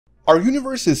Our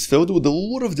universe is filled with a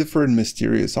lot of different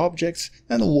mysterious objects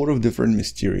and a lot of different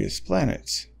mysterious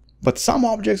planets. But some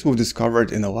objects we've discovered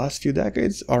in the last few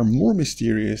decades are more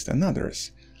mysterious than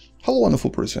others. Hello wonderful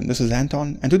person, this is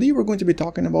Anton, and today we're going to be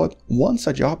talking about one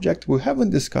such object we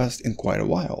haven't discussed in quite a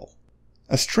while.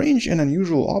 A strange and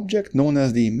unusual object known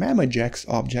as the Mamajek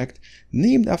Object,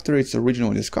 named after its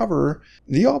original discoverer,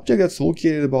 the object that's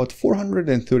located about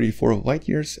 434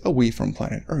 light-years away from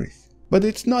planet Earth. But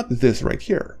it's not this right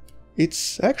here.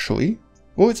 It's actually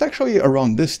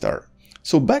around this star.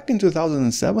 So back in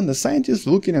 2007, the scientists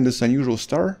looking at this unusual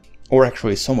star, or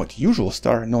actually somewhat usual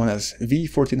star known as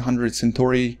V1400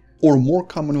 Centauri, or more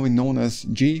commonly known as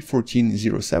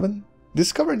J1407,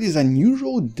 discovered these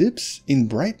unusual dips in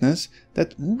brightness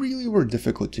that really were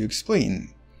difficult to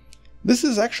explain. This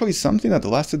is actually something that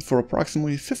lasted for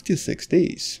approximately 56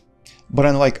 days. But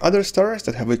unlike other stars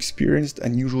that have experienced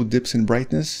unusual dips in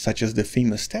brightness, such as the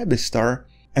famous Tabby star,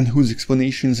 and whose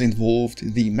explanations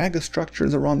involved the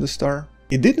megastructures around the star,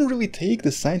 it didn't really take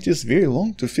the scientists very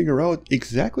long to figure out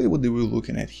exactly what they were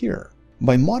looking at here.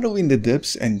 By modeling the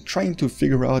dips and trying to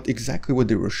figure out exactly what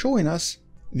they were showing us,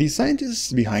 the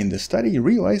scientists behind the study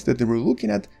realized that they were looking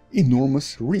at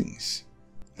enormous rings.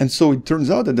 And so it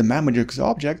turns out that the Mamajek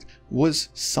Object was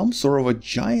some sort of a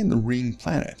giant ring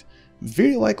planet.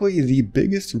 Very likely the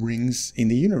biggest rings in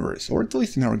the universe, or at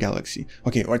least in our galaxy.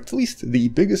 Okay, or at least the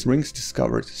biggest rings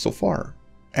discovered so far.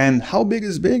 And how big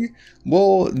is big?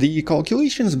 Well, the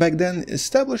calculations back then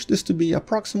established this to be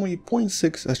approximately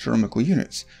 0.6 astronomical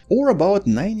units, or about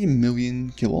 90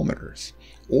 million kilometers,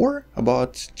 or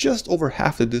about just over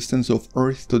half the distance of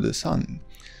Earth to the Sun.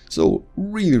 So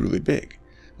really big.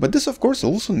 But this of course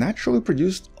also naturally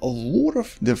produced a lot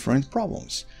of different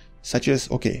problems. Such as,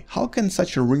 okay, how can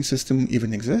such a ring system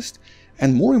even exist?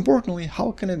 And more importantly,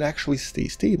 how can it actually stay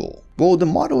stable? Well, the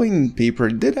modeling paper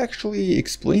did actually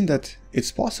explain that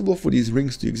it's possible for these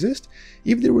rings to exist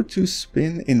if they were to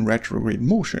spin in retrograde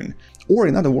motion, or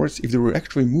in other words, if they were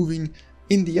actually moving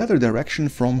in the other direction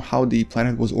from how the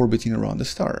planet was orbiting around the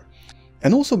star.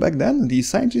 And also back then, the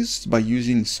scientists, by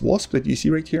using SWASP that you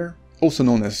see right here, also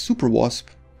known as Super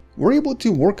WASP, were able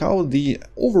to work out the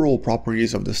overall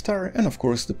properties of the star and of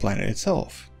course the planet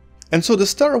itself. And so the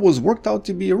star was worked out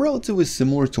to be relatively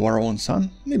similar to our own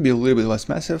sun, maybe a little bit less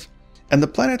massive, and the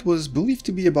planet was believed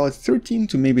to be about 13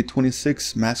 to maybe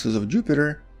 26 masses of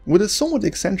Jupiter, with a somewhat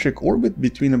eccentric orbit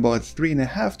between about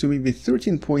 3.5 to maybe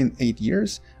 13.8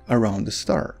 years around the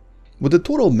star, with the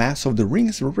total mass of the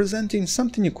rings representing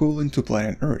something equivalent to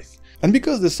planet Earth. And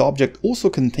because this object also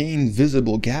contained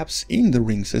visible gaps in the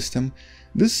ring system,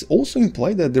 this also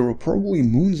implied that there were probably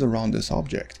moons around this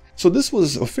object. So this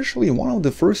was officially one of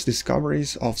the first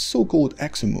discoveries of so-called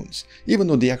exomoons. Even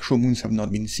though the actual moons have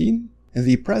not been seen,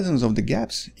 the presence of the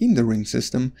gaps in the ring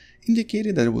system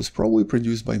indicated that it was probably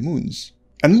produced by moons.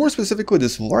 And more specifically,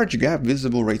 this large gap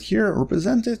visible right here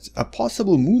represented a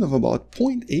possible moon of about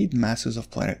 0.8 masses of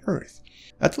planet Earth.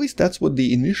 At least that's what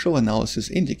the initial analysis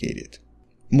indicated.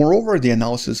 Moreover, the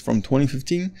analysis from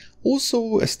 2015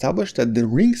 also established that the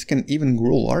rings can even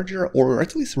grow larger or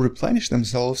at least replenish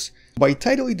themselves by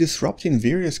tidally disrupting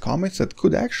various comets that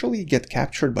could actually get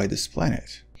captured by this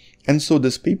planet. And so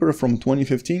this paper from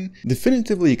 2015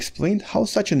 definitively explained how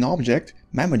such an object,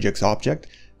 Mamajek Object,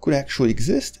 could actually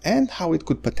exist and how it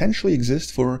could potentially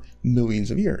exist for millions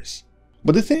of years.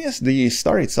 But the thing is, the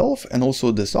star itself, and also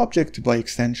this object by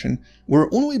extension,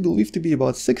 were only believed to be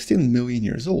about 16 million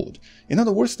years old. In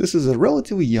other words, this is a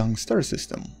relatively young star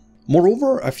system.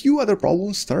 Moreover, a few other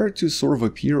problems started to sort of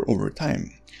appear over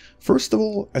time. First of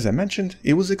all, as I mentioned,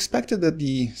 it was expected that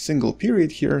the single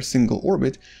period here, single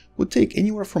orbit, would take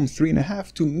anywhere from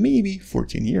 3.5 to maybe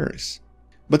 14 years.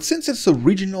 But since its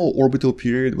original orbital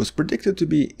period was predicted to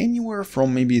be anywhere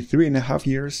from maybe 3.5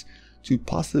 years, to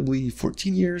possibly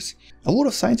 14 years, a lot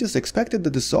of scientists expected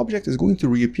that this object is going to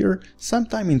reappear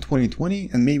sometime in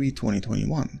 2020 and maybe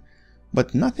 2021.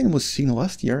 But nothing was seen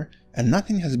last year, and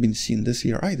nothing has been seen this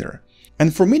year either.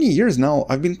 And for many years now,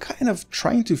 I've been kind of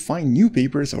trying to find new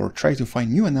papers or try to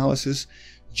find new analysis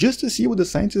just to see what the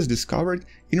scientists discovered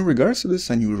in regards to this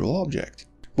unusual object.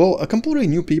 Well, a completely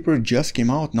new paper just came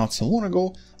out not so long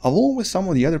ago, along with some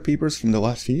of the other papers from the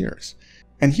last few years.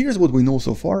 And here's what we know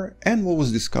so far and what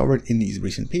was discovered in these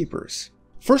recent papers.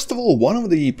 First of all, one of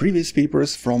the previous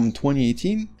papers from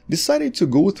 2018 decided to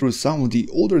go through some of the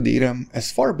older data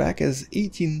as far back as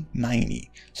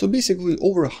 1890, so basically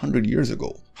over 100 years ago,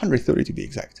 130 to be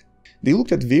exact. They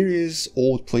looked at various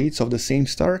old plates of the same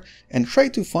star and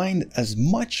tried to find as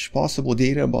much possible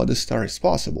data about the star as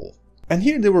possible. And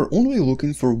here they were only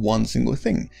looking for one single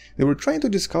thing. They were trying to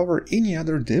discover any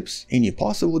other dips, any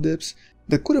possible dips,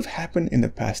 that could have happened in the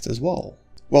past as well,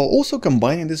 while also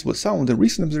combining this with some of the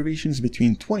recent observations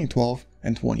between 2012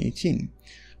 and 2018.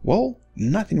 Well,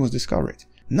 nothing was discovered.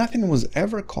 Nothing was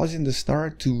ever causing the star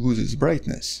to lose its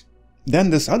brightness. Then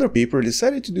this other paper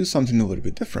decided to do something a little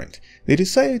bit different. They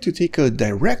decided to take a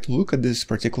direct look at this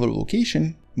particular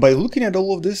location by looking at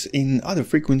all of this in other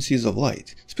frequencies of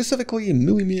light, specifically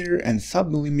millimeter and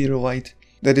submillimeter light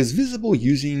that is visible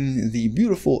using the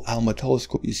beautiful ALMA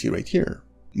telescope you see right here.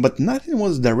 But nothing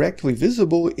was directly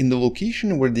visible in the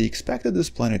location where they expected this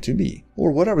planet to be,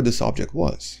 or whatever this object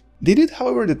was. They did,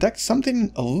 however, detect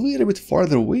something a little bit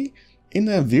farther away in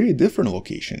a very different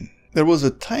location. There was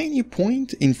a tiny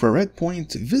point, infrared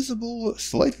point, visible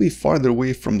slightly farther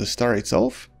away from the star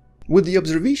itself, with the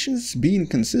observations being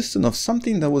consistent of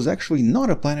something that was actually not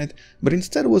a planet, but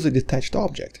instead was a detached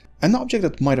object. An object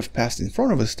that might have passed in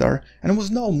front of a star and was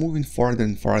now moving farther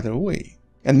and farther away.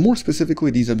 And more specifically,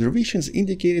 these observations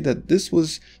indicated that this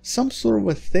was some sort of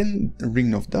a thin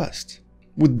ring of dust,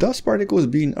 with dust particles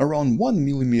being around 1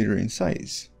 millimeter in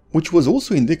size, which was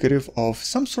also indicative of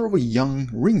some sort of a young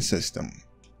ring system,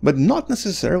 but not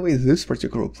necessarily this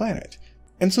particular planet.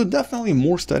 And so definitely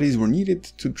more studies were needed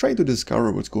to try to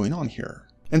discover what's going on here.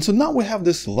 And so now we have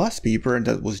this last paper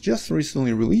that was just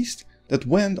recently released that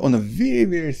went on a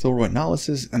very thorough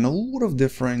analysis and a lot of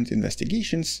different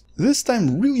investigations, this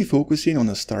time really focusing on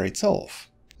the star itself.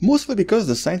 Mostly because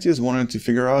the scientists wanted to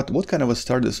figure out what kind of a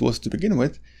star this was to begin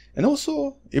with, and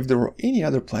also if there were any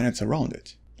other planets around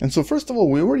it. And so first of all,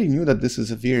 we already knew that this is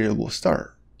a variable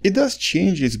star. It does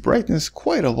change its brightness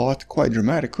quite a lot, quite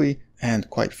dramatically, and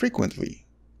quite frequently.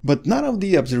 But none of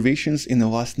the observations in the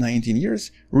last 19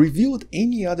 years revealed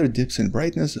any other dips in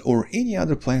brightness or any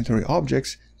other planetary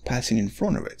objects passing in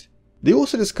front of it. They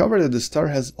also discovered that the star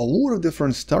has a lot of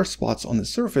different star spots on the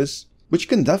surface, which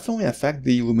can definitely affect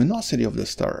the luminosity of the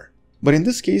star. But in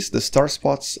this case, the star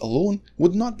spots alone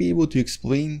would not be able to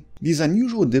explain these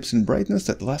unusual dips in brightness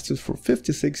that lasted for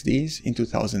 56 days in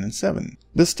 2007.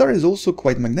 The star is also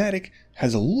quite magnetic,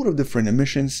 has a lot of different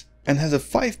emissions, and has a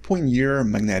 5-point-year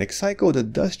magnetic cycle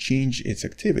that does change its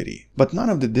activity. But none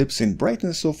of the dips in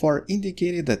brightness so far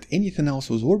indicated that anything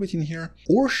else was orbiting here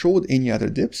or showed any other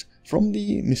dips from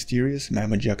the mysterious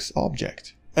Mamajek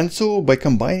Object. And so by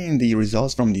combining the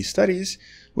results from these studies,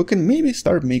 we can maybe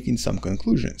start making some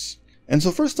conclusions. And so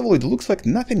first of all, it looks like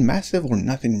nothing massive or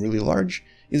nothing really large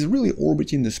is really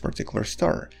orbiting this particular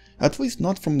star, at least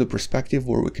not from the perspective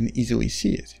where we can easily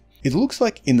see it. It looks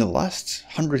like in the last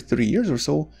 130 years or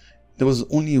so, there was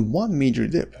only one major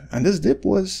dip, and this dip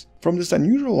was from this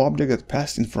unusual object that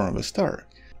passed in front of a star.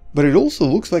 But it also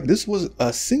looks like this was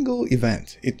a single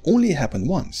event, it only happened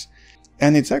once,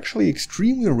 and it's actually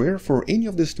extremely rare for any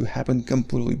of this to happen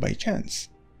completely by chance.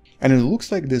 And it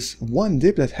looks like this one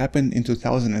dip that happened in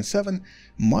 2007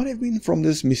 might have been from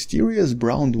this mysterious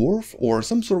brown dwarf or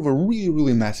some sort of a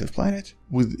really massive planet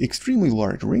with extremely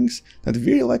large rings that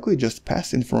very likely just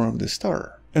passed in front of the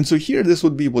star. And so here this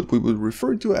would be what we would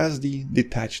refer to as the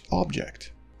detached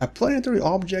object. A planetary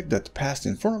object that passed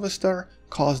in front of a star,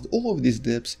 caused all of these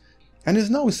dips, and is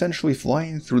now essentially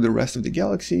flying through the rest of the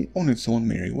galaxy on its own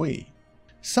merry way.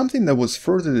 Something that was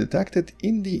further detected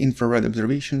in the infrared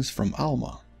observations from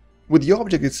ALMA, with the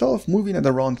object itself moving at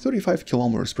around 35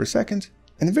 km per second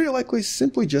and very likely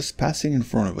simply just passing in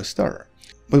front of a star.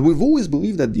 But we've always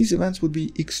believed that these events would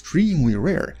be extremely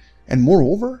rare, and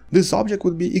moreover, this object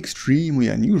would be extremely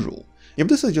unusual. If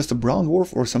this is just a brown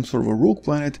dwarf or some sort of a rogue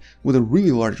planet with a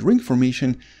really large ring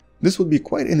formation, this would be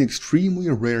quite an extremely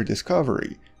rare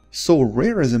discovery. So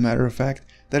rare, as a matter of fact,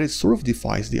 that it sort of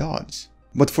defies the odds.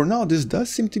 But for now, this does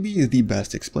seem to be the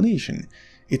best explanation.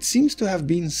 It seems to have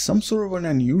been some sort of an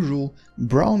unusual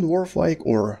brown dwarf-like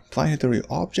or planetary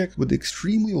object with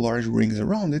extremely large rings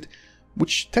around it,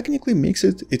 which technically makes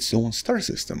it its own star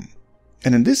system.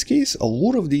 And in this case, a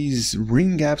lot of these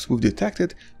ring gaps we've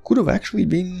detected could have actually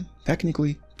been,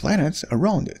 technically, planets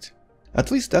around it.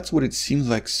 At least that's what it seems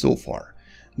like so far.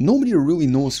 Nobody really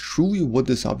knows truly what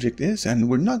this object is, and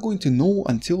we're not going to know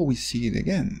until we see it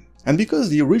again. And because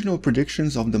the original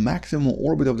predictions of the maximum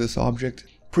orbit of this object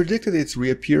predicted its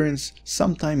reappearance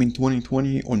sometime in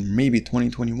 2020 or maybe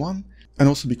 2021, and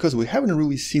also because we haven't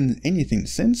really seen anything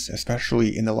since,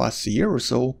 especially in the last year or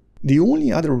so, the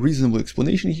only other reasonable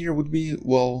explanation here would be,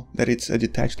 well, that it's a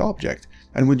detached object,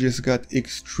 and we just got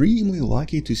extremely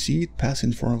lucky to see it pass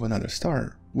in front of another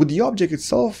star, with the object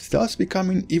itself thus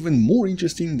becoming even more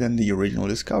interesting than the original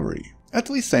discovery. At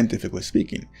least scientifically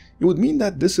speaking, it would mean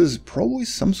that this is probably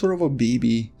some sort of a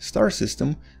baby star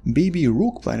system, baby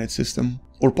rogue planet system,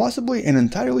 or possibly an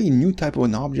entirely new type of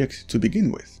an object to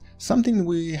begin with, something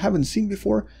we haven't seen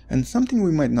before and something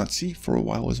we might not see for a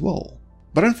while as well.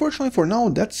 But unfortunately for now,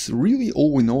 that's really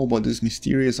all we know about this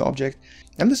mysterious object,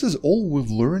 and this is all we've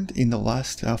learned in the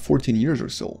last 14 years or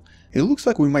so. It looks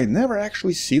like we might never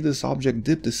actually see this object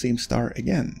dip the same star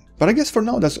again. But I guess for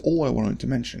now that's all I wanted to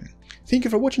mention. Thank you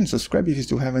for watching, subscribe if you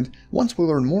still haven't. Once we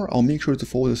learn more, I'll make sure to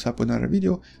follow this up with another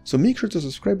video, so make sure to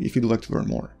subscribe if you'd like to learn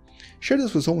more. Share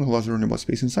this with someone who loves learning about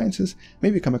space and sciences,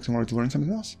 maybe come back tomorrow to learn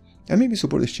something else, and maybe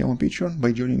support this channel on Patreon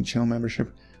by joining the channel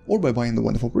membership or by buying the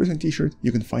Wonderful Person t-shirt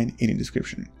you can find in the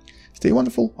description. Stay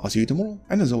wonderful, I'll see you tomorrow,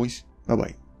 and as always, bye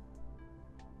bye.